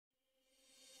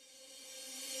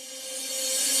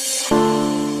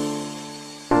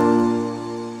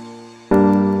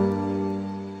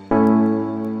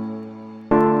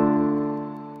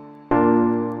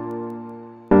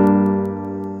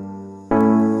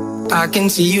I can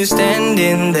see you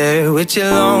standing there with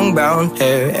your long brown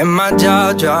hair, and my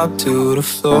jaw dropped to the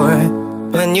floor.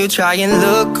 When you try and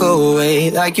look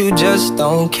away like you just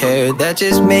don't care, that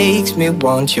just makes me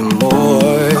want you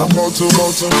more. I'm about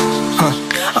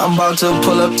to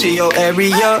pull up to your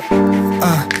area.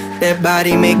 That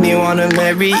body make me wanna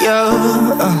marry you.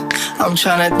 I'm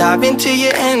tryna dive into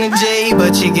your energy,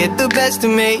 but you get the best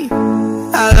of me.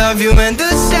 I love you and the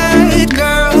sad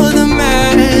girl, the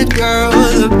mad girl,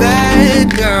 the bad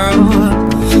girl.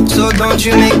 So don't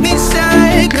you make me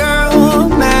sad girl,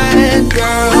 mad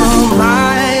girl,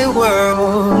 my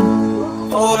world.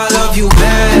 Oh, I love you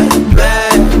bad,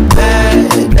 bad,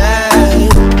 bad, bad.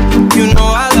 You know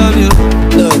I love you,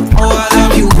 look. Oh, I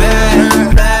love you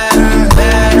bad, bad,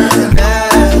 bad,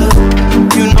 bad.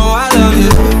 You know I love you.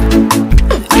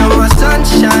 You're my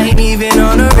sunshine, even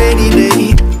on a rainy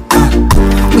day.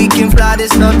 We can fly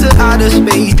this love to outer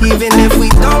space, even if we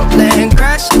don't land,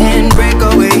 crash and break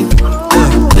away.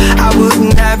 I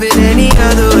wouldn't have it any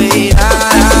other way.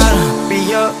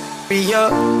 Be up, be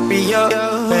up, be up,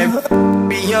 baby.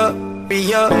 Be up,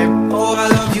 be up. Oh, I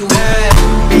love you, bad.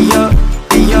 Be up,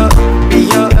 be up,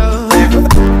 be up, baby.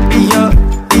 Be up,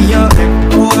 be up.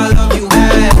 Oh, I love you,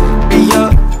 bad. Be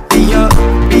up, be up,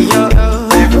 be up,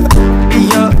 baby. Be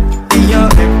up, be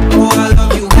up. Oh, I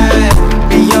love you, bad.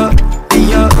 Be up, be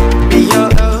up, be up,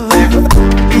 baby.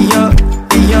 Be up,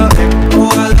 be up. Oh,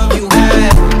 I love you,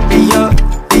 bad. Be up,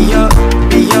 be up,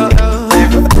 be up,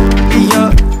 baby. Be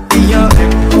up, be up.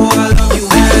 Oh, I love you,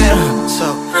 bad. So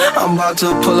I'm about to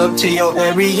pull up to your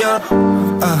area.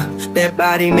 That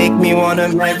body make me wanna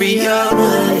marry you.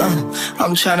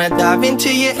 I'm tryna dive into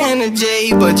your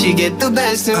energy, but you get the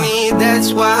best of me.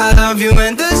 That's why I love you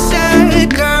and the sad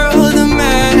girl, the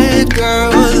mad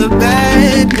girl, the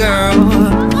bad girl.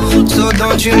 So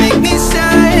don't you make me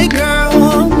sad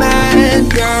girl, mad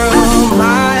girl,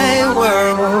 my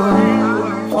world.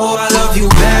 Oh, I love you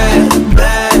bad,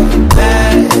 bad,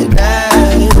 bad,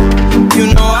 bad. You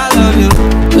know I love you,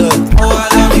 look. Oh, I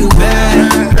love you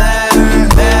bad, bad,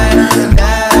 bad,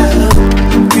 bad.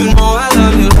 You know I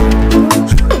love you.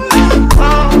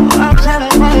 Oh, I'm tryna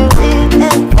find it.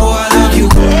 Oh, I love you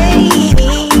bad.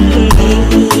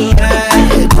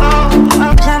 Oh,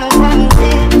 I'm tryna find it.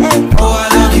 Oh, I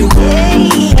love you bad.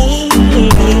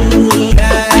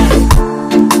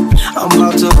 I'm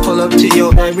about to pull up to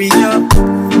your area.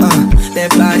 That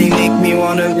body make me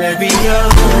wanna marry you.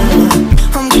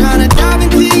 I'm tryna dive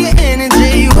into your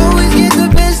energy. You always get the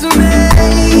best of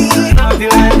me. Love you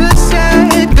and the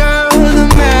sad girl, the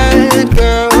mad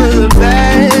girl, the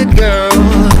bad girl.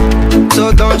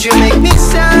 So don't you make me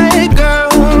sad girl,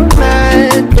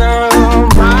 mad girl,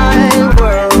 my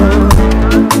world.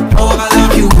 Oh, I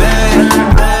love you bad,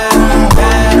 bad,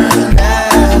 bad,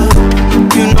 bad.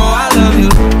 You know I love you,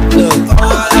 look. Oh, I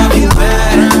love you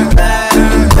bad, bad,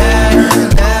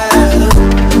 bad, bad.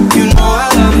 You know I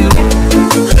love you.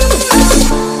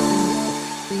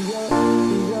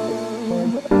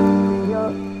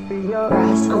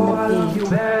 Brasz on the beat.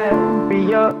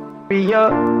 Be up, be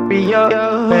up, be up,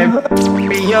 baby.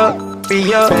 Be up,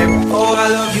 be up. Oh, I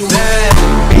love you bad.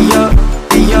 Be up,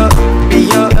 be up,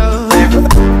 be up.